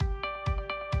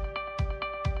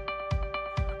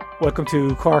Welcome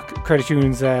to Cork Credit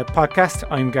Union's podcast.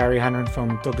 I'm Gary Hanron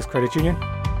from Douglas Credit Union,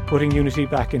 putting unity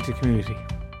back into community.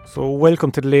 So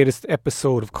welcome to the latest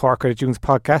episode of Cork Credit Union's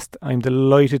podcast. I'm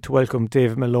delighted to welcome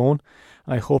David Malone.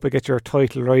 I hope I get your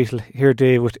title right here,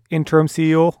 Dave, with Interim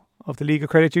CEO of the League of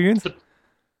Credit Unions.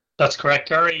 That's correct,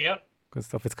 Gary, yeah. Good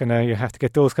stuff. It's you have to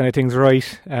get those kind of things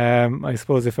right. I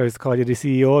suppose if I was to call you the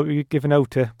CEO, I'd be given out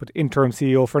to, but interim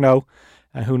CEO for now,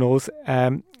 and who knows.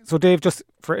 So Dave, just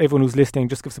for everyone who's listening,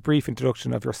 just give us a brief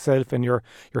introduction of yourself and your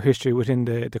history within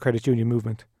the credit union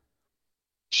movement.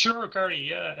 Sure, Gary.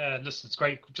 Yeah, listen, it's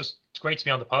great to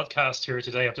be on the podcast here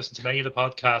today. I've listened to many of the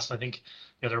podcasts, and I think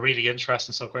they're really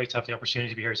interesting. So great to have the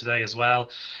opportunity to be here today as well.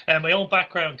 My own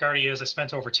background, Gary, is I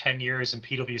spent over 10 years in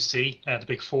PwC, the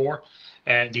Big Four,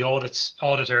 and the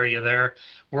audit area there.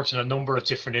 Worked in a number of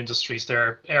different industries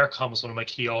there. Aircom was one of my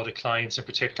key audit clients in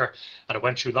particular, and I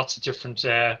went through lots of different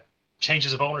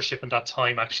changes of ownership in that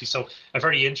time, actually. So a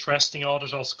very interesting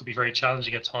audit, also could be very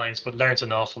challenging at times, but learned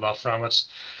an awful lot from it.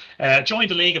 Joined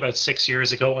the league about 6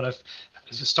 years ago, and I've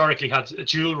historically had a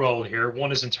dual role here.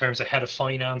 One is in terms of head of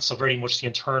finance, so very much the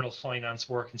internal finance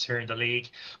workings here in the league,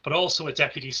 but also a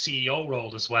deputy CEO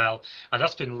role as well. And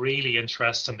that's been really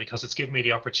interesting because it's given me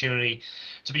the opportunity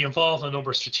to be involved in a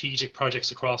number of strategic projects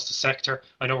across the sector.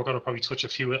 I know we're going to probably touch a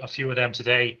few of them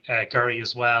today, Gary,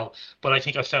 as well. But I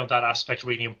think I found that aspect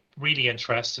really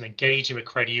interesting, engaging with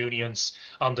credit unions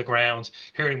on the ground,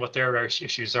 hearing what their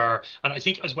issues are, and I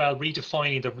think as well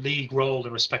redefining the league role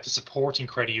in respect to supporting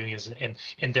credit unions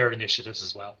in their initiatives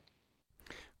as well.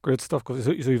 Great stuff.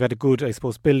 So you've had a good, I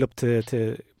suppose, build up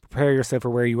to prepare yourself for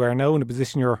where you are now and the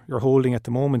position you're holding at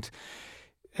the moment.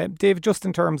 David, just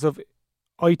in terms of,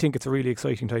 I think it's a really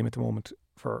exciting time at the moment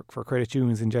for credit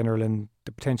unions in general and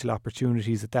the potential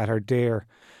opportunities that are there.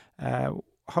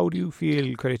 How do you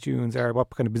feel credit unions are?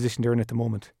 What kind of position they're in at the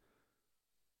moment?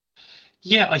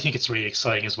 Yeah, I think it's really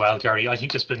exciting as well, Gary. I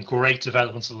think there's been great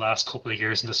developments in the last couple of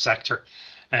years in the sector,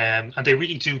 and they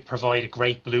really do provide a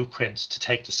great blueprint to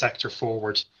take the sector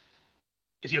forward.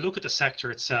 If you look at the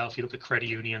sector itself, you look at credit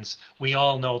unions, we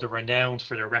all know they're renowned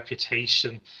for their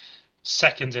reputation.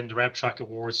 Second in the RevTrak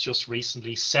Awards just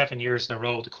recently, 7 years in a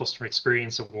row, the Customer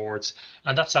Experience Awards,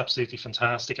 and that's absolutely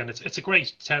fantastic. And it's a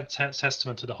great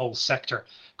testament to the whole sector.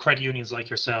 Credit unions like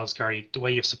yourselves, Gary, the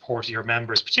way you've supported your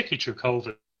members, particularly through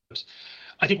COVID.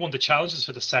 I think one of the challenges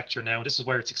for the sector now, and this is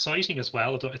where it's exciting as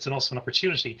well, although it's also an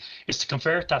opportunity, is to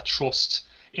convert that trust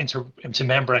into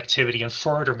member activity and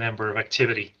further member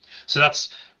activity. So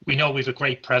we know we've a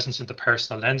great presence in the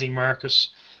personal lending market.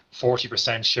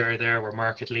 40% share there, we're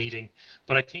market leading.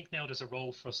 But I think now there's a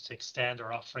role for us to extend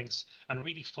our offerings and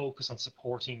really focus on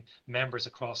supporting members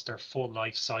across their full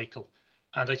life cycle.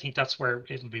 And I think that's where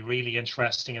it'll be really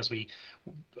interesting as we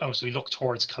look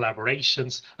towards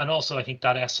collaborations. And also I think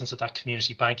that essence of that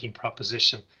community banking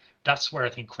proposition, that's where I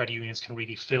think credit unions can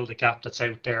really fill the gap that's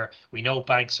out there. We know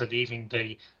banks are leaving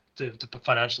the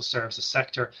financial services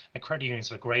sector, and credit unions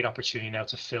have a great opportunity now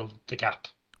to fill the gap.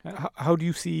 How do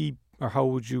you see, or how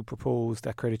would you propose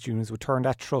that credit unions would turn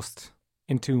that trust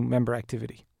into member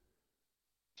activity?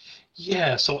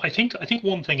 Yeah, so I think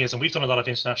one thing is, and we've done a lot of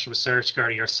international research,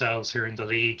 Gary, ourselves here in the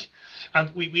league,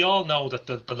 and we all know that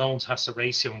the loans to asset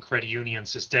ratio in credit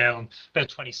unions is down about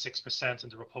 26% in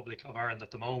the Republic of Ireland at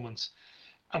the moment.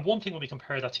 And one thing when we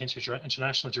compare that to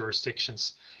international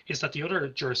jurisdictions is that the other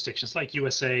jurisdictions like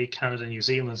USA, Canada, New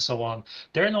Zealand, and so on,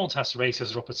 their loan to asset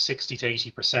ratios are up at 60 to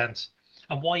 80%.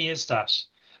 And why is that?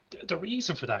 The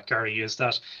reason for that, Gary, is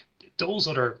that those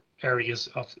other areas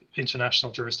of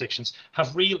international jurisdictions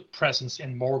have real presence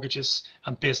in mortgages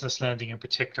and business lending in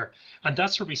particular. And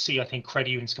that's where we see, I think,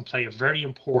 credit unions can play a very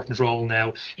important role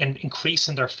now in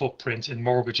increasing their footprint in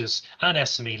mortgages and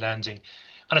SME lending.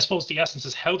 And I suppose the essence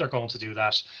is how they're going to do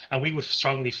that. And we would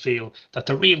strongly feel that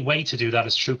the real way to do that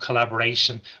is through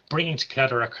collaboration, bringing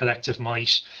together a collective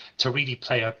might to really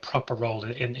play a proper role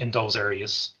in those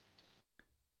areas.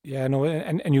 Yeah, no,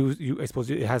 and you I suppose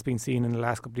it has been seen in the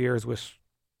last couple of years with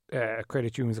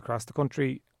credit unions across the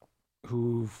country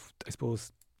who've, I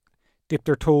suppose, dipped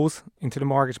their toes into the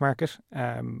mortgage market.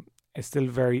 It's still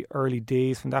very early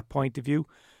days from that point of view.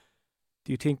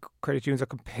 Do you think credit unions are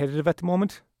competitive at the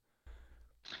moment?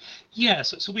 Yeah,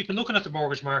 so we've been looking at the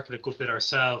mortgage market a good bit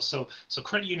ourselves. So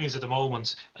credit unions at the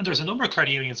moment, and there's a number of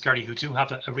credit unions, Gary, who do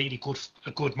have a really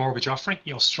good mortgage offering,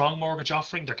 strong mortgage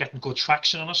offering. They're getting good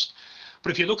traction on it.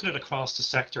 But if you look at it across the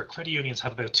sector, credit unions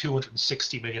have about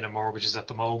 260 million in mortgages at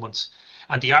the moment,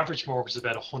 and the average mortgage is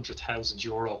about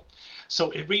 €100,000. So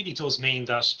it really does mean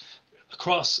that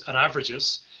across an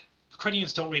averages, credit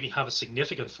unions don't really have a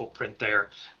significant footprint there.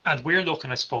 And we're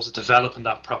looking, I suppose, at developing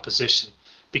that proposition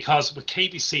because with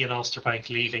KBC and Ulster Bank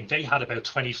leaving, they had about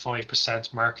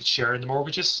 25% market share in the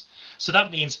mortgages. So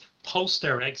that means post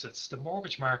their exits, the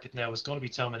mortgage market now is going to be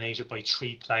dominated by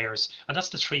three players, and that's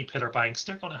the three pillar banks.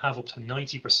 They're going to have up to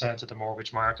 90% of the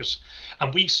mortgage market.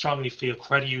 And we strongly feel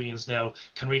credit unions now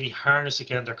can really harness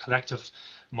again their collective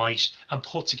might and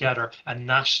put together a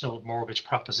national mortgage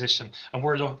proposition. And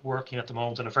we're working at the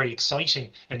moment on a very exciting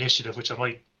initiative, which I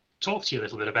might talk to you a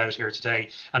little bit about here today,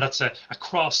 and that's a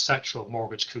cross-sectoral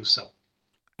mortgage CUSO.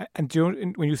 And do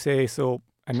you, when you say so,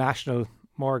 a national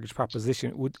mortgage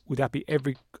proposition, would that be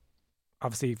every?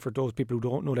 Obviously, for those people who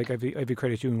don't know, like every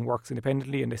credit union works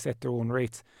independently and they set their own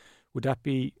rates. Would that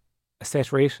be a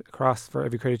set rate across for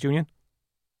every credit union?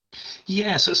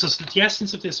 Yeah, so the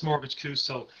essence of this mortgage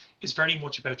CUSO is very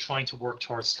much about trying to work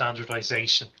towards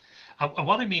standardization. And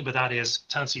what I mean by that is,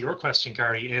 to answer your question,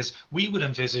 Gary, is we would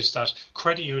envisage that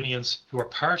credit unions who are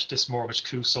part of this mortgage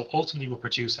CUSO ultimately will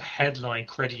produce a headline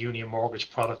credit union mortgage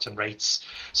product and rates.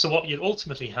 So what you'd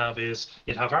ultimately have is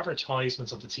you'd have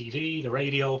advertisements on the TV, the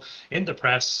radio, in the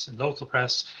press, in local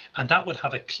press, and that would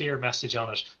have a clear message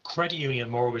on it. Credit union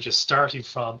mortgages starting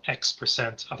from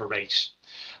X% of a rate.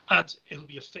 And it'll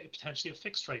be potentially a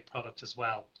fixed rate product as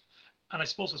well. And I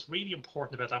suppose what's really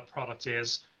important about that product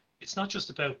is it's not just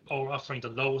about offering the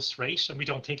lowest rate, and we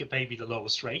don't think it may be the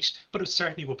lowest rate, but it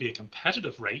certainly will be a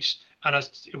competitive rate, and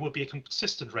it will be a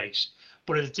consistent rate.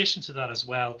 But in addition to that as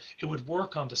well, it would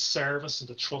work on the service and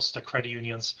the trust that credit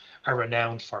unions are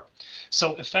renowned for.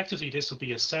 So effectively, this will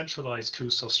be a centralized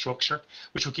CUSO structure,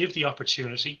 which will give the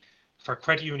opportunity for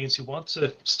credit unions who want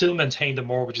to still maintain the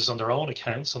mortgages on their own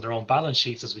accounts, on their own balance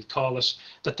sheets, as we call it,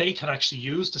 that they can actually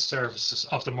use the services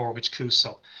of the mortgage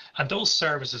CUSO. And those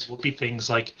services will be things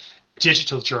like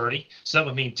digital journey. So that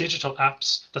would mean digital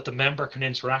apps that the member can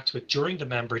interact with during the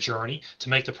member journey to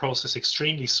make the process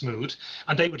extremely smooth.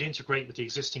 And they would integrate with the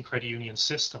existing credit union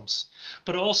systems,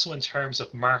 but also in terms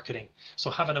of marketing. So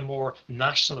having a more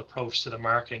national approach to the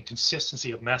marketing,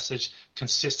 consistency of message,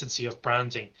 consistency of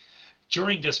branding.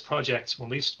 During this project, when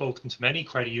we've spoken to many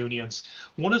credit unions,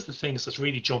 one of the things that's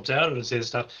really jumped out at us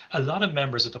is that a lot of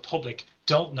members of the public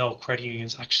don't know credit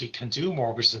unions actually can do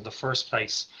mortgages in the first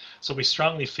place. So we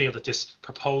strongly feel that this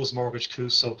proposed mortgage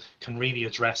CUSO can really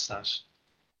address that.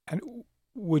 And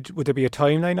would there be a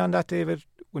timeline on that, David,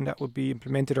 when that would be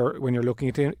implemented, or when you're looking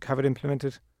to have it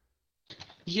implemented?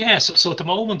 Yeah, so at the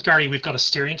moment, Gary, we've got a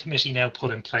steering committee now put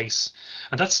in place.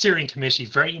 And that steering committee,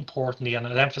 very importantly, and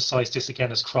I'll emphasise this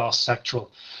again, is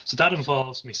cross-sectoral. So that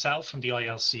involves myself from the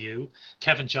ILCU,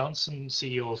 Kevin Johnson,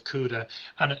 CEO of CUDA,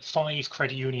 and 5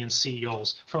 credit union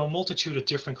CEOs from a multitude of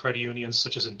different credit unions,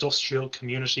 such as industrial,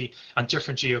 community, and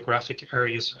different geographic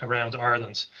areas around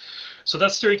Ireland. So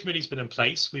that steering committee's been in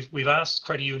place. We've asked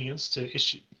credit unions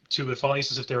to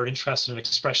advise us if they're interested in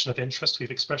expression of interest. We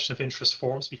have expression of interest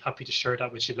forms. Be happy to share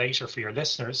that with you later for your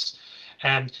listeners.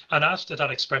 And after that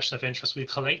expression of interest, we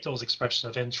collate those expression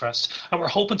of interest, and we're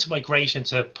hoping to migrate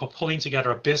into pulling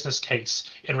together a business case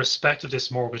in respect of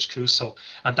this mortgage CUSO.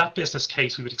 And that business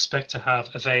case we would expect to have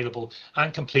available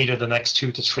and completed in the next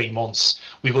 2 to 3 months.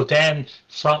 We will then,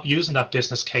 from using that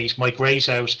business case, migrate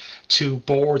out to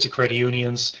boards of credit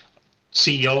unions,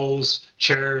 CEOs,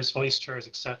 chairs, vice chairs,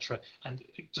 etc., and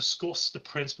discuss the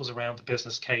principles around the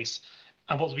business case.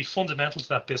 And what will be fundamental to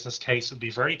that business case will be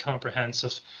very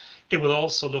comprehensive. It will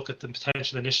also look at the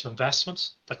potential initial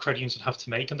investments that credit unions would have to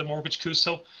make in the mortgage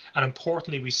CUSO. And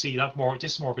importantly, we see that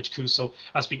this mortgage CUSO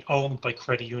as being owned by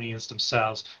credit unions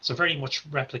themselves. So very much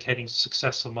replicating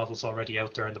successful models already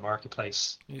out there in the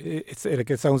marketplace.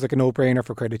 It sounds like a no-brainer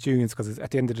for credit unions, because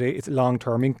at the end of the day, it's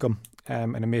long-term income,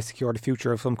 and it may secure the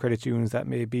future of some credit unions that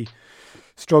may be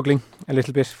struggling a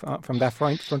little bit from that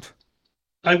front.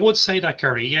 I would say that,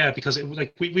 Gary, yeah, because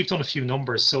we've done a few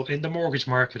numbers. So in the mortgage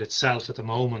market itself at the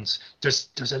moment, there's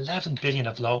 11 billion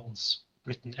of loans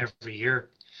written every year.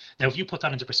 Now, if you put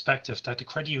that into perspective, that the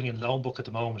credit union loan book at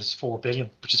the moment is 4 billion,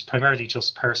 which is primarily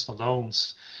just personal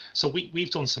loans. So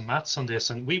we've done some maths on this,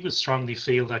 and we would strongly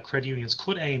feel that credit unions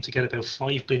could aim to get about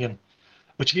 5 billion,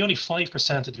 which would be only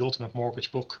 5% of the ultimate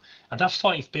mortgage book. And that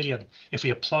 5 billion, if we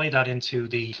apply that into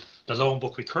the loan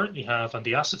book we currently have and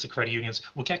the assets of credit unions,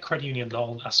 will get credit union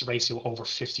loan asset ratio over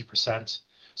 50%.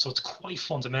 So it's quite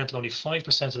fundamental. Only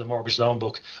 5% of the mortgage loan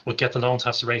book will get the loan to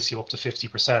asset ratio up to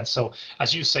 50%. So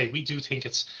as you say, we do think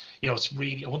it's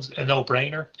really a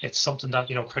no-brainer. It's something that,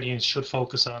 credit unions should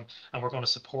focus on, and we're going to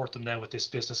support them now with this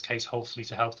business case, hopefully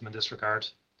to help them in this regard.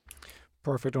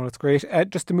 Perfect. No, that's great.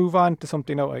 Just to move on to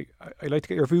something now, I like to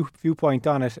get your viewpoint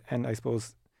on it, and I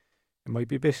suppose it might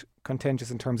be a bit contentious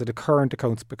in terms of the current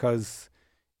accounts, because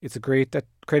it's great that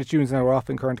credit unions now are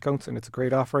offering current accounts, and it's a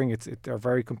great offering. They're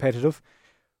very competitive.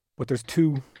 but there's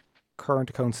two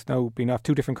current accounts now being off,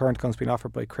 two different current accounts being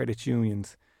offered by credit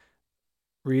unions.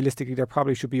 Realistically, there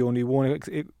probably should be only one.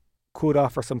 It could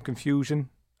offer some confusion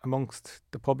amongst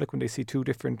the public when they see two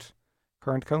different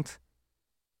current accounts.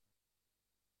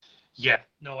 Yeah,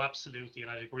 no, absolutely, and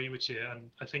I agree with you.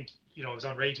 And I think, I was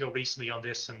on radio recently on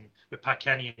this and with Pat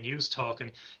Kenny and News Talk,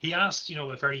 and he asked,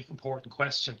 a very important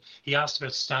question. He asked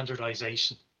about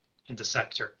standardization in the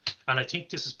sector, and I think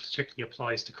this is particularly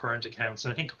applies to current accounts.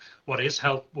 And I think what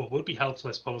would be helpful,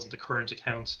 I suppose, in the current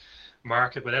accounts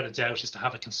market, without a doubt, is to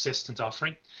have a consistent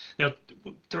offering. Now,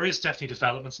 there is definitely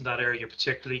developments in that area,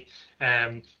 particularly.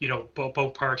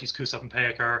 Both parties, KUSOP and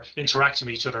PAYAC, are interacting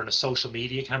with each other in a social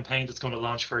media campaign that's going to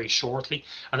launch very shortly,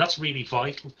 and that's really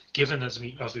vital. Given, as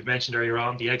we mentioned earlier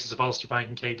on, the exits of Ulster Bank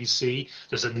and KBC,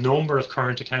 there's a number of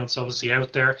current accounts obviously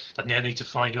out there that now need to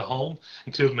find a home,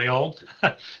 including my own.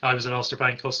 I was an Ulster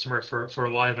Bank customer for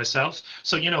a while myself,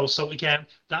 so again,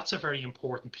 that's a very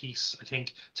important piece, I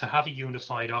think, to have a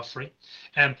unified offering.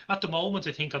 At the moment,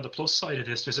 I think on the plus side of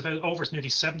this, there's about over nearly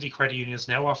 70 credit unions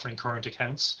now offering current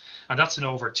accounts, and that's in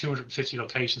over 250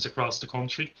 locations across the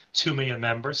country, 2 million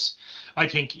members. I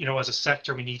think, as a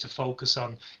sector, we need to focus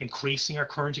on increasing our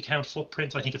current account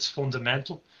footprint. I think it's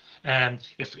fundamental.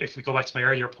 If we go back to my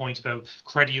earlier point about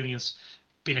credit unions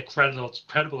being a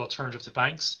credible alternative to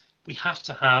banks, we have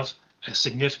to have a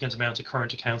significant amount of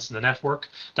current accounts in the network.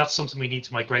 That's something we need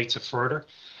to migrate to further.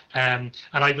 And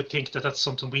I would think that that's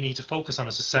something we need to focus on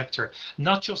as a sector,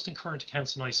 not just in current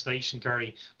accounts in isolation,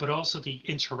 Gary, but also the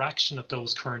interaction of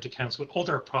those current accounts with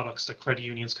other products that credit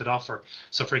unions could offer.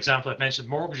 So, for example, I've mentioned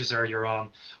mortgages earlier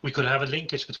on. We could have a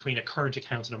linkage between a current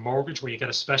account and a mortgage where you get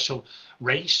a special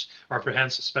rate or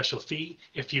perhaps a special fee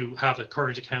if you have a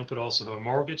current account but also have a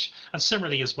mortgage. And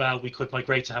similarly as well, we could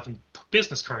migrate to having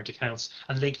business current accounts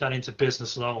and link that into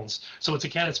business loans. So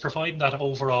it's providing that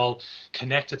overall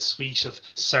connected suite of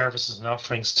services and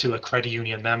offerings to a credit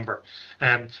union member.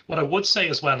 What I would say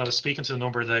as well, and I was speaking to a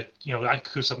number of the, at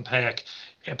KUSOP and PAYAC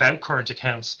about current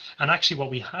accounts, and actually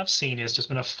what we have seen is there's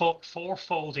been a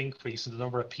fourfold increase in the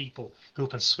number of people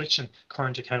who've been switching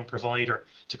current account provider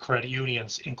to credit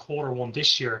unions in Q1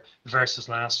 this year versus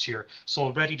last year. So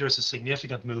already there's a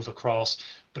significant move across.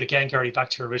 But again, Gary, back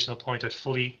to your original point, I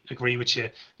fully agree with you.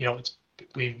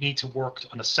 We need to work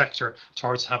on a sector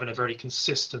towards having a very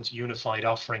consistent, unified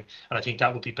offering, and I think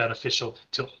that would be beneficial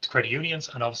to credit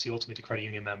unions and obviously ultimately the credit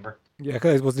union member. Yeah,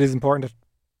 because I suppose it is important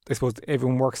that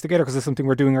everyone works together, because it's something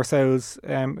we're doing ourselves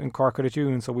in Cork Credit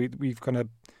Union. So we've kind of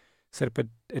set up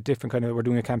a different we're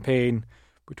doing a campaign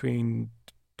between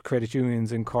credit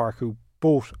unions in Cork who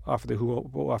both offer the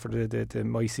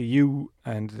MyCU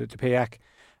and the PAYAC,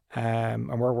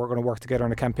 and we're going to work together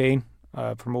on a campaign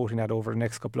promoting that over the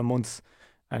next couple of months.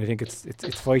 And I think it's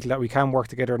vital that we can work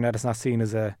together and that it's not seen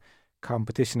as a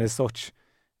competition as such.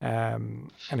 And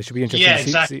it should be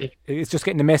interesting to see. It's just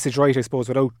getting the message right, I suppose,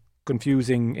 without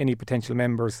confusing any potential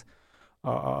members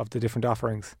of the different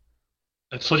offerings.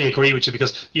 I fully agree with you,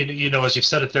 because as you've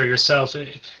said it there yourself,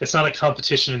 it's not a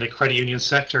competition in the credit union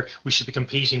sector. We should be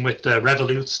competing with the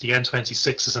Revoluts, the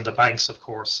N26s, and the banks, of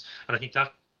course. And I think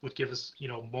that would give us,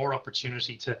 more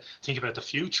opportunity to think about the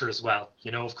future as well,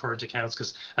 of current accounts.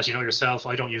 Because as you know yourself,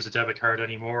 I don't use a debit card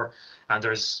anymore, and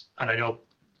I know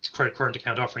current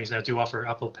account offerings now do offer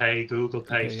Apple Pay, Google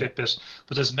Pay, Fitbit,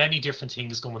 but there's many different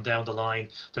things going down the line.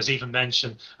 There's even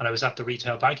mention, and I was at the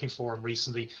Retail Banking Forum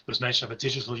recently, there was mention of a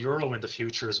digital euro in the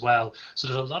future as well. So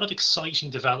there's a lot of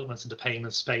exciting developments in the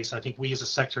payment space. I think we as a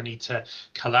sector need to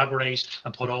collaborate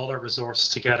and put all our resources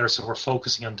together, so we're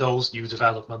focusing on those new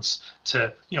developments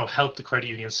to help the credit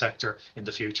union sector in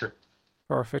the future.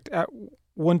 Perfect.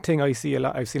 One thing I've seen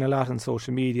a lot on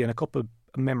social media, and a couple of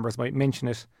members might mention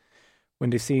it, when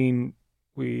they've seen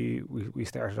we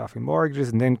started offering mortgages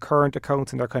and then current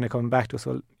accounts, and they're kind of coming back to us,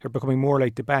 well, they're becoming more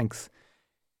like the banks.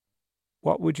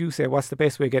 What would you say? What's the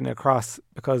best way of getting it across?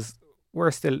 Because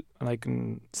we're still, and I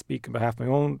can speak on behalf of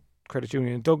my own credit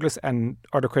union in Douglas and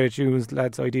other credit unions,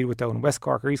 lads I deal with down in West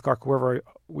Cork or East Cork, wherever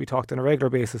we talk on a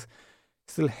regular basis,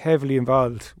 still heavily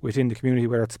involved within the community,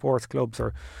 whether it's sports clubs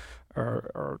or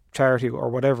charity or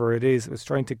whatever it is. It's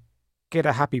trying to get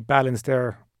a happy balance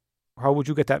there. How would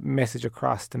you get that message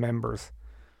across to members?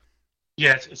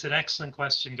 Yeah, it's an excellent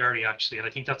question, Gary, actually. And I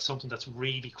think that's something that's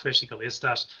really critical, is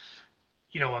that,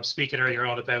 I'm speaking earlier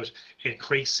on about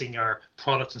increasing our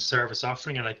product and service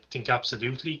offering, and I think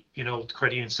absolutely, the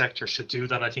credit union sector should do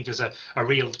that. I think there's a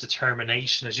real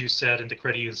determination, as you said, in the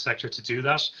credit union sector to do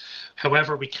that.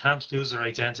 However, we can't lose our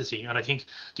identity, and I think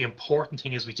the important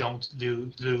thing is we don't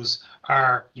lose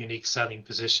our unique selling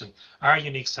position. Our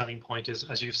unique selling point is,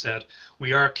 as you've said,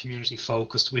 we are community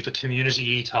focused. We have a community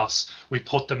ethos. We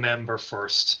put the member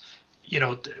first.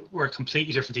 We're a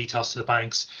completely different ethos to the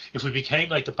banks. If we became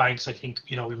like the banks, I think,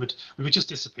 we would just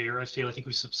disappear. I think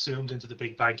we subsumed into the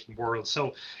big banking world.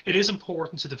 So it is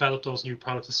important to develop those new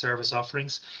product and service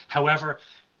offerings. However,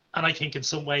 and I think in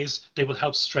some ways they will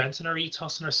help strengthen our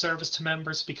ethos and our service to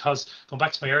members, because going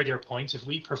back to my earlier point, if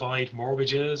we provide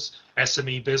mortgages,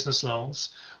 SME business loans,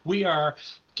 we are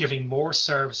giving more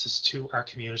services to our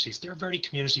communities. They're very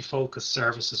community focused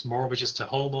services, mortgages to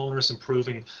homeowners,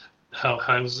 improving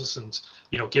houses and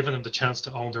giving them the chance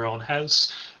to own their own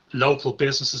house, local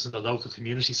businesses in the local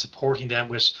community, supporting them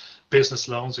with business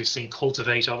loans. We've seen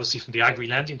Cultivate, obviously, from the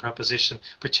agri-lending proposition,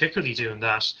 particularly doing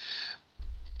that.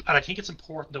 And I think it's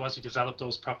important, though, as we develop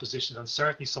those propositions, and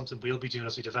certainly something we'll be doing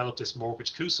as we develop this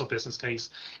mortgage CUSO business case,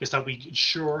 is that we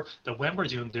ensure that when we're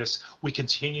doing this, we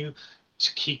continue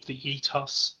to keep the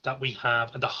ethos that we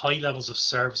have and the high levels of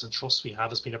service and trust we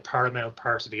have as being a paramount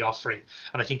part of the offering.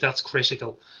 And I think that's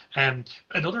critical.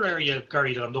 Another area,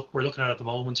 Gary, that we're looking at the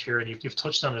moment here, and you've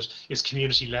touched on it, is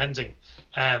community lending.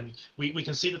 We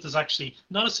can see that there's actually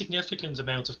not a significant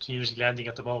amount of community lending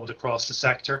at the moment across the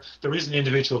sector. There is in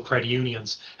individual credit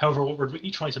unions. However, what we're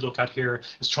really trying to look at here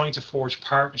is trying to forge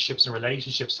partnerships and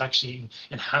relationships to actually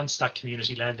enhance that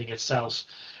community lending itself.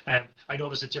 I know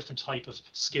there's a different type of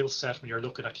skill set when you're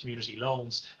looking at community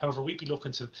loans. However, we'd be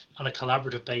looking to, on a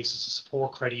collaborative basis, to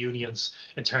support credit unions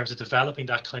in terms of developing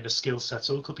that kind of skill set.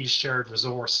 So it could be a shared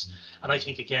resource. And I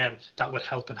think, again, that would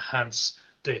help enhance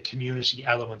the community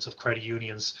elements of credit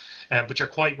unions. But you're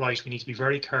quite right. We need to be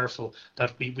very careful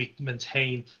that we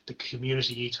maintain the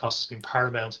community ethos as being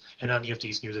paramount in any of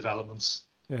these new developments.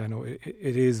 Yeah, no, it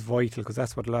is vital, because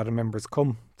that's what a lot of members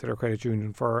come to their credit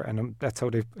union for, and that's how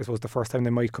they, I suppose, the first time they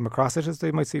might come across it is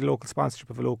they might see local sponsorship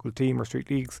of a local team or street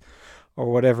leagues or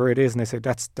whatever it is, and they say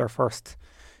that's their first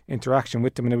interaction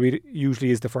with them, and it usually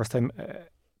is the first time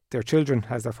their children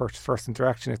has their first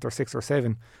interaction. If they're 6 or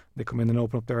 7, they come in and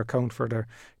open up their account for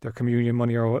their communion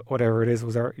money or whatever it is,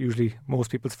 was usually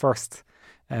most people's first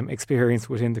experience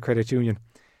within the credit union.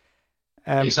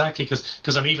 Exactly,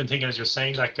 because I'm even thinking, as you're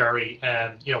saying that, Gary,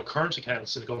 current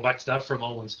accounts, and going back to that for a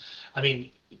moment, I mean,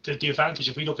 the advantage,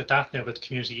 if we look at that now with the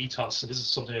community ethos, and this is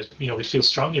something that we feel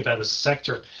strongly about as a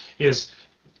sector, is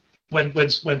when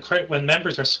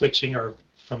members are switching or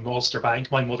from Ulster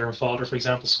Bank, my mother and father, for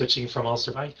example, switching from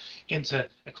Ulster Bank into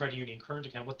a credit union current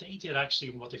account, what they did actually,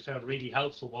 and what they found really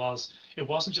helpful, was it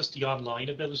wasn't just the online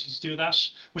ability to do that,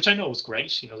 which I know is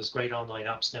great. There's great online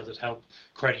apps now that help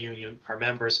credit union, our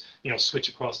members, switch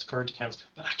across to current accounts,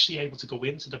 but actually able to go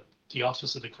into the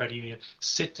office of the credit union,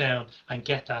 sit down and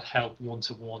get that help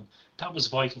one-to-one. That was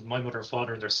vital. My mother and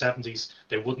father in their 70s,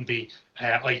 they wouldn't be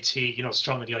IT,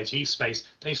 strong in the IT space.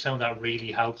 They found that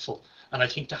really helpful. And I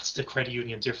think that's the credit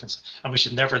union difference. And we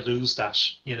should never lose that,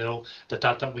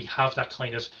 that we have that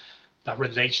kind of that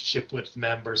relationship with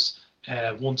members,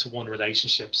 one-to-one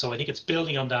relationship. So I think it's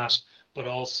building on that, but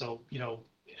also, the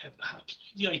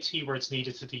IT where it's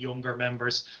needed to the younger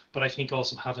members, but I think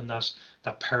also having that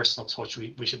personal touch,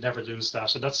 we should never lose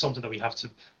that. And that's something that we have to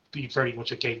be very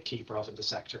much a gatekeeper of in the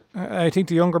sector. I think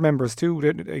the younger members too,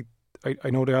 I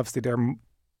know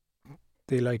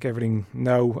they like everything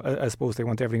now. I suppose they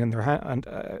want everything in their hand and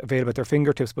available at their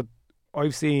fingertips. But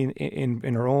I've seen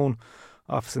in our own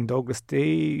office in Douglas,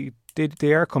 they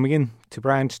are coming in to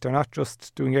branch. They're not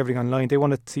just doing everything online. They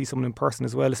want to see someone in person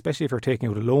as well, especially if you're taking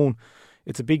out a loan.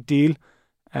 It's a big deal,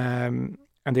 and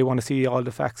they want to see all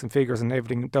the facts and figures and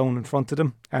everything down in front of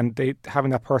them. And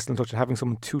having that personal touch and having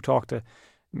someone to talk to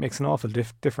makes an awful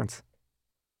difference.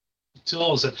 It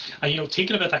does. And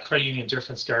thinking about that credit union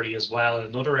difference, Gary, as well,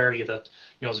 another area that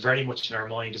is very much in our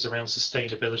mind is around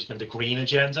sustainability and the green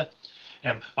agenda.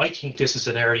 I think this is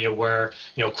an area where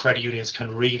credit unions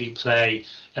can really play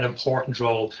an important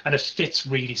role, and it fits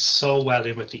really so well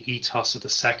in with the ethos of the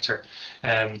sector.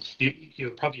 You're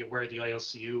probably aware the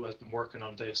ILCU has been working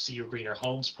on the See Your Greener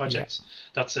Homes project. Yeah.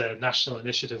 That's a national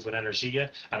initiative with Energia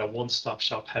and a one-stop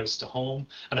shop house to home.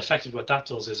 And effectively what that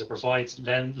does is it provides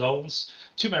loans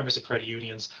to members of credit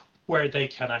unions where they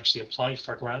can actually apply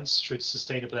for grants through the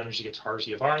Sustainable Energy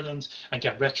Authority of Ireland and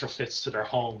get retrofits to their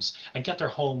homes and get their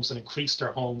homes and increase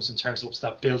their homes in terms of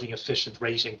that building efficient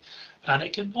rating. And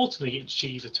it can ultimately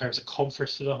achieve in terms of comfort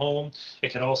to the home.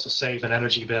 It can also save in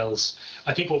energy bills.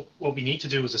 I think what we need to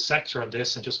do as a sector on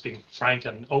this, and just being frank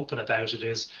and open about it,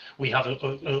 is we have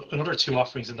another two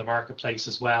offerings in the marketplace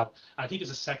as well. I think as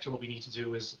a sector, what we need to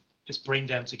do is bring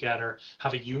them together,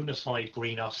 have a unified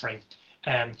green offering.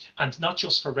 And not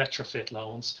just for retrofit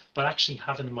loans, but actually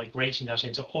migrating that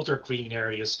into other green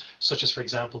areas, such as, for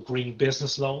example, green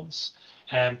business loans.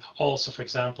 Also, for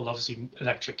example, obviously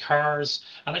electric cars.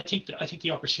 And I think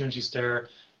the opportunities there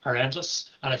are endless.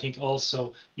 And I think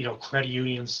also, credit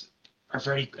unions are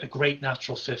a great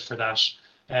natural fit for that.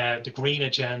 The green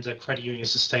agenda, credit union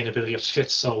sustainability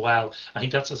fits so well. I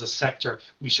think that's, as a sector,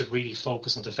 we should really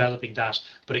focus on developing that.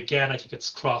 But again, I think it's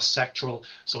cross-sectoral,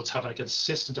 so it's having a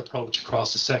consistent approach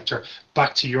across the sector.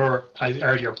 Back to your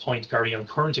earlier point, Gary, on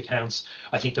current accounts,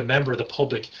 I think the member of the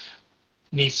public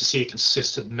needs to see a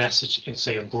consistent message in,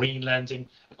 say, on green lending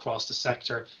across the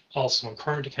sector, also on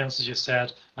current accounts, as you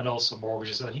said, and also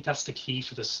mortgages. And I think that's the key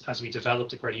for this as we develop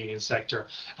the credit union sector.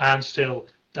 And Phil,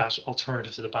 that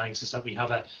alternative to the banks is that we have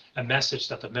a message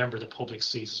that the member of the public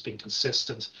sees as being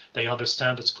consistent. They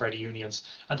understand it's credit unions.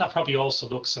 And that probably also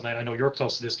looks, and I know you're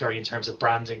close to this, Gary, in terms of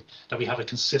branding, that we have a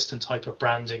consistent type of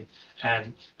branding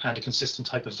and a consistent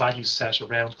type of value set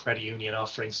around credit union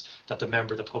offerings that the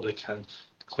member of the public can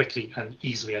quickly and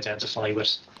easily identify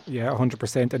with. Yeah,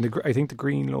 100%. And I think the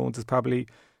green loans is probably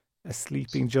a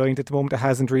sleeping giant at the moment. It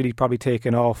hasn't really probably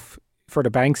taken off for the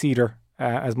banks either.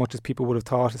 As much as people would have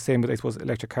thought. The same with, I suppose,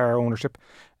 electric car ownership.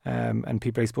 And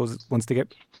people, I suppose, once they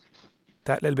get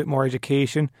that little bit more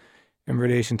education in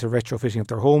relation to retrofitting of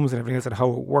their homes and everything else and how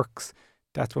it works,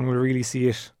 that's when we'll really see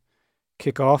it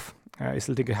kick off. I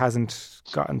still think it hasn't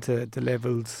gotten to the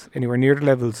levels, anywhere near the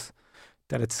levels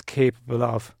that it's capable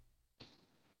of.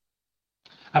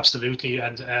 Absolutely.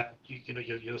 And,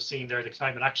 you're seeing there the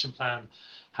Climate Action Plan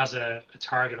has a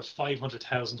target of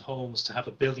 500,000 homes to have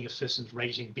a building efficient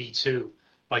rating B2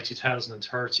 by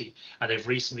 2030. And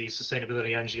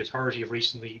Sustainability Energy Authority have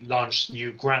recently launched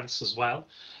new grants as well.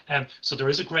 So there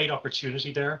is a great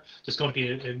opportunity there. There's going to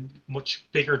be a much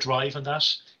bigger drive on that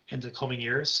in the coming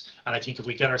years. And I think if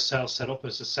we get ourselves set up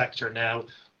as a sector now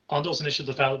on those initial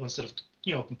developments that have,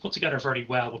 been put together very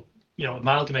well,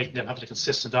 amalgamating them, having a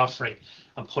consistent offering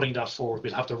and putting that forward,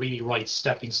 we'll have the really right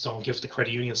stepping stone, give the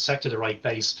credit union sector the right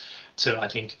base to, I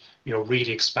think,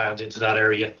 really expand into that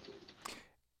area.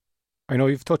 I know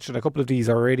you've touched on a couple of these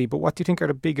already, but what do you think are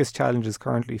the biggest challenges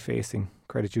currently facing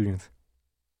credit unions?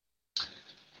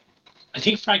 I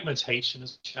think fragmentation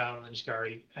is a challenge,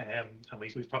 Gary, and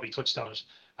we've probably touched on it.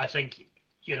 I think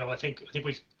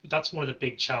that's one of the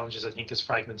big challenges, I think, is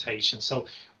fragmentation. So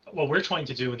what we're trying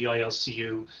to do in the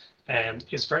ILCU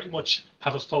is very much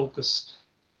have a focus,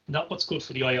 not what's good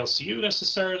for the ILCU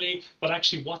necessarily, but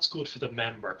actually what's good for the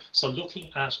member. So looking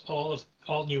at all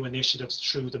new initiatives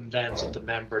through the lens of the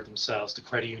member themselves, the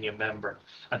credit union member,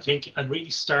 and really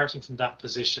starting from that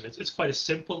position. It's quite a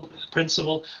simple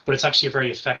principle, but it's actually a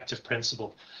very effective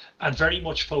principle, and very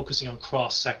much focusing on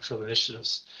cross-sectoral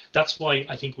initiatives. That's why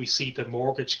I think we see the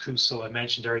mortgage CUSO I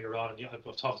mentioned earlier on, and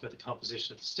I've talked about the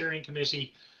composition of the steering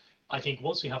committee. I think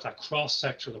once we have that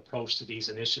cross-sectoral approach to these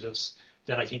initiatives,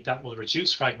 then I think that will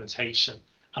reduce fragmentation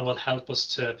and will help us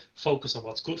to focus on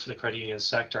what's good for the credit union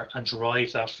sector and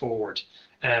drive that forward.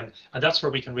 And that's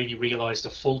where we can really realise the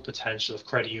full potential of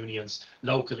credit unions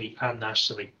locally and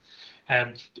nationally.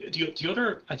 The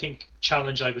other, I think,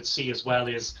 challenge I would see as well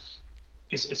is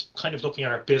kind of looking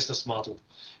at our business model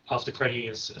of the credit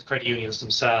unions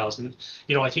themselves. And,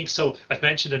 I think so. I've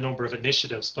mentioned a number of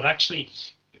initiatives, but actually,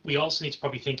 we also need to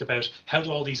probably think about how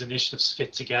do all these initiatives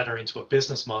fit together into a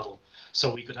business model.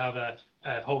 So we could have a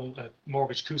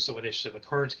mortgage CUSO initiative, a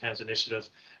current account initiative,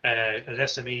 an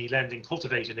SME lending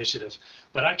cultivate initiative.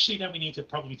 But actually then we need to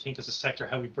probably think as a sector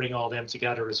how we bring all them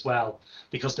together as well,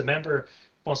 because the member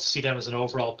wants to see them as an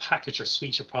overall package or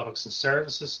suite of products and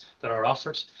services that are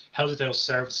offered. How do those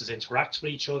services interact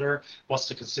with each other? What's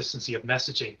the consistency of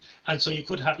messaging? And so you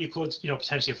could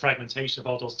potentially have fragmentation of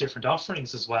all those different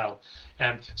offerings as well.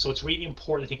 So it's really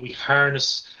important, I think, we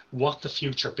harness what the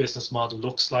future business model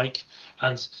looks like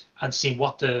and seeing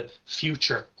what the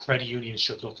future credit union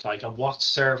should look like and what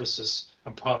services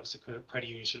and products the credit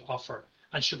union should offer.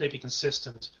 And should they be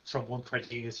consistent from one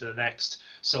credit union to the next?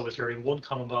 So if you're in one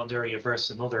common bond area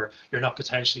versus another, you're not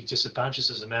potentially disadvantaged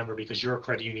as a member because your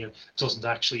credit union doesn't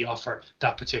actually offer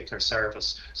that particular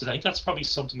service. So I think that's probably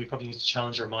something we probably need to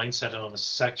challenge our mindset on as a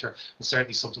sector, and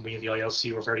certainly something we in the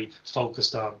ILC are very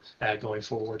focused on going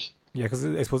forward. Yeah, because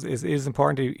I suppose it is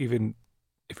important even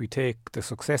if we take the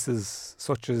successes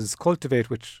such as Cultivate,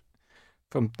 which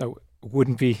from now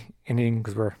wouldn't be anything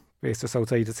because we're based just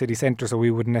outside the city centre, so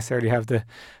we wouldn't necessarily have the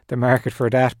market for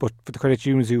that. But for the credit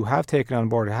unions who have taken on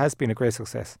board, it has been a great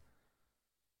success.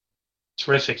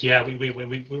 Terrific. Yeah,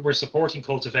 we're supporting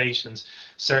cultivations.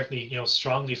 Certainly,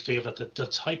 strongly feel that the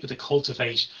type of the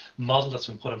cultivate model that's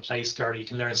been put in place, Gary, you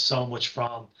can learn so much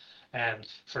from. And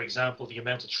for example, the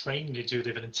amount of training they do, they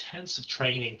have an intensive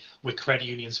training with credit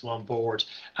unions who are on board.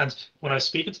 And when I was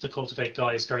speaking to the Cultivate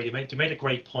guys, Gary, they made a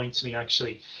great point to me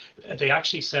actually. They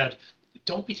actually said,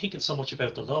 don't be thinking so much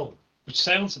about the loan, which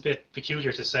sounds a bit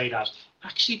peculiar to say that.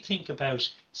 Actually think about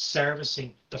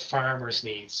servicing the farmer's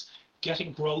needs, get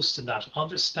engrossed in that,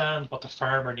 understand what the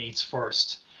farmer needs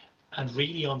first, and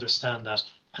really understand that.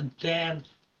 And then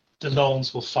the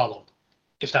loans will follow,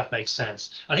 if that makes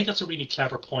sense. I think that's a really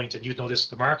clever point, and you know this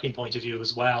from the marketing point of view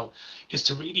as well, is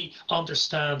to really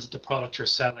understand the product you're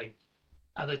selling,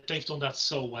 and they've done that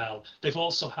so well. They've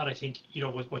also had, I think,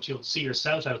 what you'll see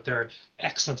yourself out there,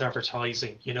 excellent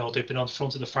advertising. They've been on the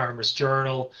front of the Farmers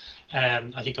Journal,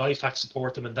 and I think IFAC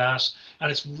support them in that, and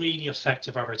it's really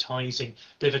effective advertising.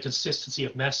 They have a consistency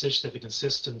of message, they have a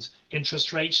consistent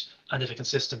interest rate, and they have a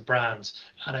consistent brand.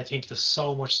 And I think there's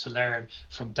so much to learn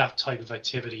from that type of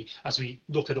activity as we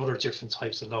look at other different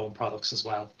types of loan products as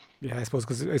well. Yeah, I suppose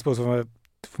because I suppose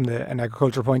from an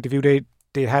agricultural point of view,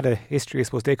 they had a history. I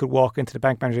suppose they could walk into the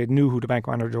bank manager, they knew who the bank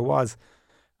manager was,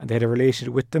 and they had a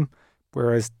relationship with them.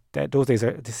 Whereas those days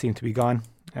they seem to be gone,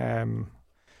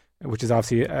 which is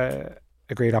obviously a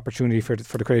great opportunity for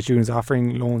the credit unions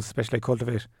offering loans, especially like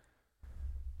Cultivate.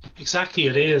 Exactly,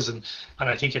 it is, and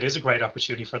I think it is a great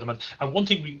opportunity for them. And one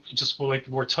thing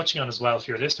we're touching on as well for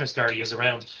your listeners, Gary, is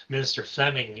around Minister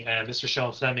Fleming. Mr.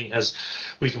 Sean Fleming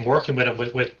we've been working with him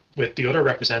with the other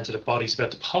representative bodies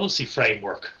about the policy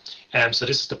framework. So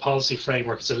this is the policy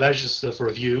framework. It's a legislative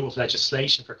review of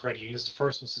legislation for credit unions, the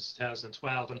first one since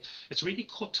 2012, and it's really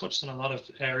touched on a lot of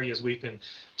areas we've been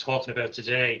talking about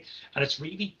today, and it's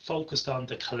really focused on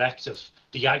the collective,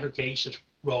 the aggregated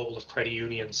role of credit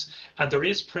unions. And there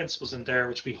is principles in there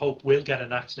which we hope will get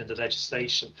enacted in the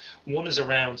legislation. One is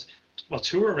around, well,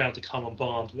 two are around the common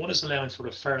bond. One is allowing for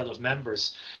referral of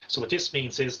members. So what this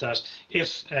means is that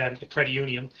if a credit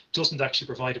union doesn't actually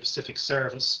provide a specific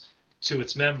service to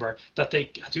its member, that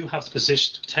they do have the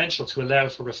potential to allow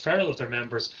for referral of their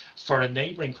members for a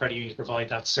neighbouring credit union to provide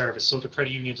that service. So if the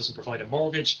credit union doesn't provide a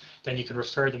mortgage, then you can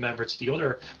refer the member to the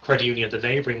other credit union, the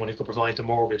neighbouring one, who could provide the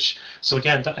mortgage. So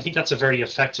again, I think that's a very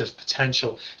effective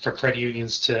potential for credit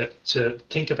unions to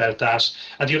think about that.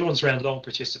 And the other one's around loan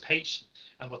participation.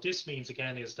 And what this means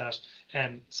again is that,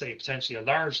 say potentially a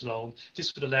large loan,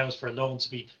 this would allow for a loan to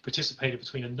be participated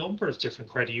between a number of different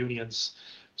credit unions.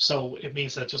 So it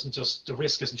means that the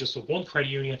risk isn't just with one credit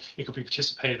union, it could be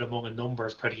participated among a number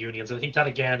of credit unions. And I think that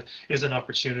again is an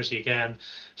opportunity again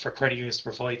for credit unions to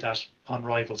provide that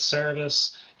unrivaled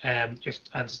service, and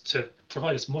to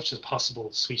provide as much as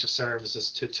possible suite of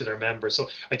services to their members. So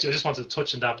I just wanted to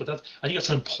touch on that, but I think that's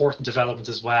an important development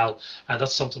as well, and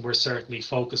that's something we're certainly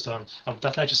focused on. And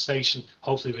that legislation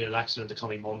hopefully will be enacted in the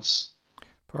coming months.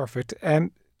 Perfect.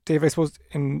 Dave, I suppose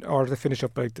in order to finish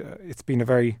up, it's been a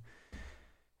very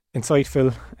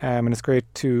insightful, and it's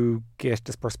great to get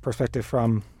this perspective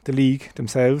from the league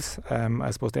themselves.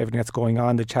 I suppose everything that's going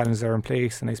on, the challenges that are in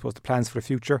place, and I suppose the plans for the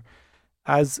future.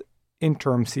 As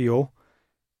interim CEO,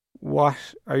 what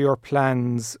are your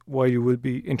plans while you will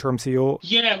be interim CEO?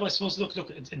 Yeah, well, I suppose look.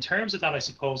 In terms of that, I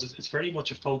suppose it's very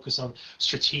much a focus on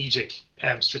strategic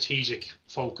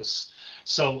focus.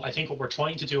 So I think what we're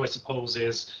trying to do, I suppose,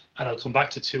 is, and I'll come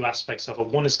back to two aspects of it.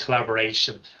 One is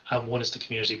collaboration, and one is the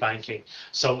community banking.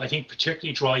 So I think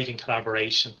particularly driving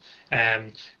collaboration,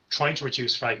 trying to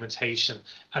reduce fragmentation,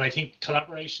 and I think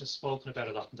collaboration is spoken about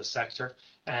a lot in the sector.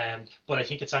 But I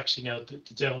think it's actually now the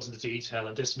devil's in the detail,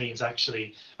 and this means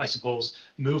actually, I suppose,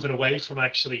 moving away from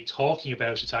actually talking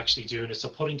about it to actually doing it. So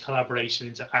putting collaboration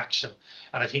into action,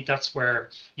 and I think that's where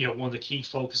one of the key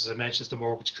focuses I mentioned is the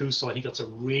Mortgage Coup. So I think that's a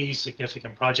really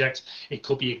significant project. It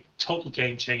could be a total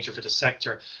game changer for the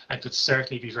sector, and could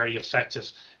certainly be very effective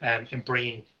in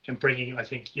bringing, I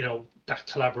think, that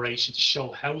collaboration to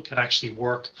show how it can actually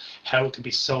work, how it can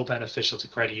be so beneficial to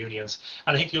credit unions.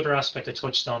 And I think the other aspect I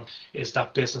touched on is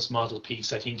that business model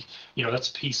piece. I think, that's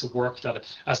a piece of work that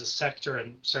as a sector,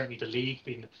 and certainly the league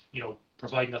being,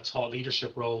 providing that thought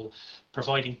leadership role,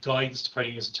 providing guidance to credit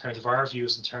unions in terms of our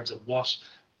views, in terms of what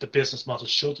the business model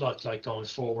should look like going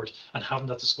forward, and having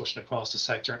that discussion across the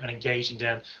sector and engaging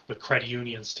then with credit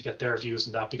unions to get their views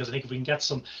on that. Because I think if we can get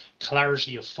some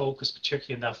clarity of focus,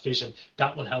 particularly in that vision,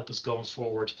 that will help us going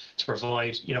forward to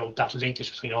provide, that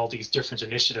linkage between all these different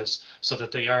initiatives so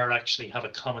that they are actually have a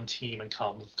common theme and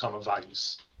common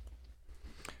values.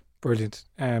 Brilliant.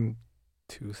 2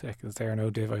 seconds there now,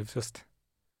 Dave. I've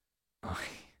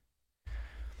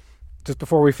just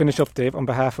before we finish up, Dave, on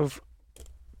behalf of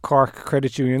Cork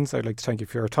Credit Unions, I'd like to thank you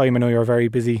for your time. I know you're a very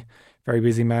busy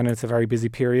man, and it's a very busy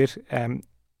period.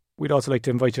 We'd also like to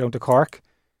invite you down to Cork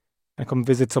and come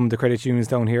visit some of the credit unions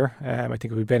down here. I think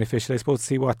it would be beneficial, I suppose, to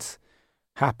see what's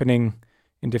happening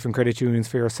in different credit unions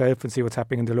for yourself and see what's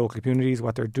happening in the local communities,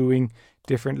 what they're doing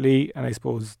differently. And I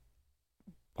suppose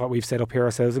what we've set up here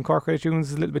ourselves in Cork Credit Unions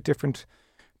is a little bit different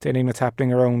to anything that's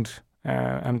happening around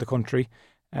the country.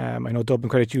 I know Dublin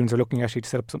Credit Unions are looking actually to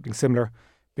set up something similar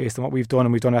based on what we've done,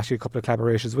 and we've done actually a couple of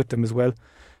collaborations with them as well.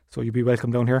 So you'll be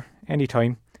welcome down here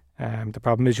anytime. The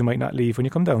problem is you might not leave when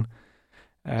you come down.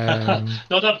 No,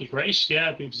 that'd be great. Yeah,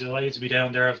 I'd be delighted to be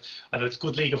down there. I know it's a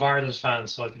good League of Ireland fan,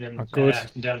 so I've been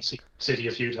down to see City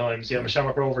a few times. Yeah, I'm a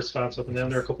Shamrock Rovers fan, so I've been down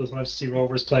there a couple of times to see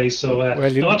Rovers play. So,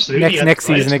 absolutely. Next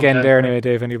season again there anyway,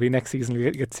 Dave, and you'll be next season.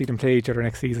 We get to see them play each other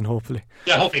next season, hopefully.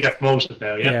 Yeah, hopefully get promoted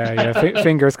now. Yeah.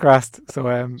 Fingers crossed.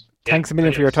 So, thanks a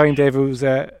million for your time, Dave. It was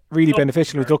really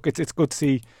beneficial. Look, it's good to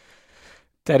see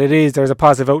that there's a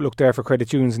positive outlook there for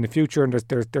credit unions in the future, and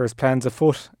there's plans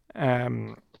afoot.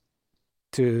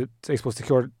 To I suppose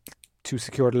secure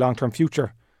the long-term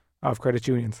future of credit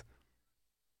unions.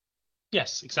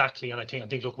 Yes, exactly. And I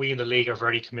think look, we in the league are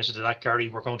very committed to that, Gary.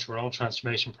 We're going through our own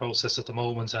transformation process at the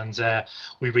moment, and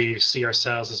we really see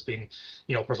ourselves as being,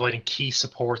 providing key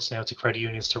supports now to credit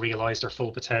unions to realise their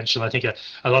full potential. I think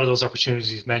a lot of those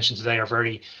opportunities you've mentioned today are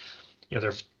very,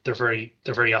 they're very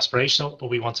aspirational, but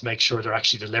we want to make sure they're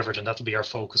actually delivered, and that'll be our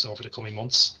focus over the coming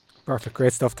months. Perfect,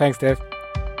 great stuff. Thanks, Dave.